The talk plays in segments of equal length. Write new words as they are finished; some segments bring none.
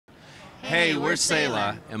Hey, we're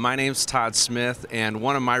Selah, and my name's Todd Smith, and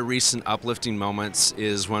one of my recent uplifting moments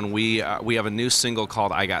is when we have a new single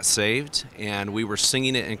called I Got Saved, and we were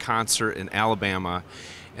singing it in concert in Alabama,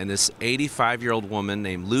 and this 85-year-old woman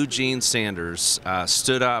named Lou Jean Sanders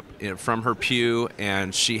stood up from her pew,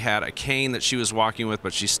 and she had a cane that she was walking with,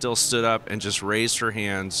 but she still stood up and just raised her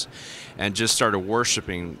hands and just started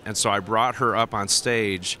worshiping. And so I brought her up on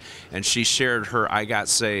stage, and she shared her I Got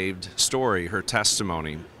Saved story, her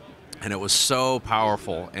testimony. And it was so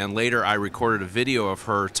powerful. And later I recorded a video of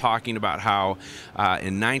her talking about how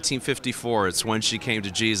in 1954, it's when she came to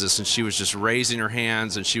Jesus, and she was just raising her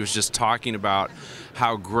hands, and she was just talking about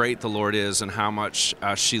how great the Lord is and how much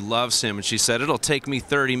she loves Him. And she said, it'll take me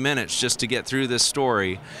 30 minutes just to get through this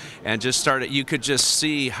story. And just started, you could just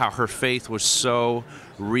see how her faith was so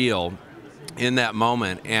real in that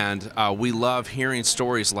moment, and we love hearing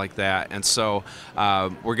stories like that. And so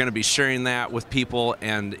we're going to be sharing that with people,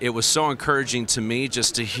 and it was so encouraging to me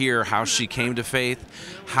just to hear how she came to faith,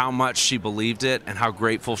 how much she believed it, and how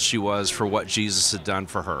grateful she was for what Jesus had done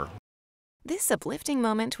for her. This uplifting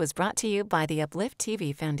moment was brought to you by the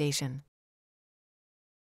Upliftv Foundation.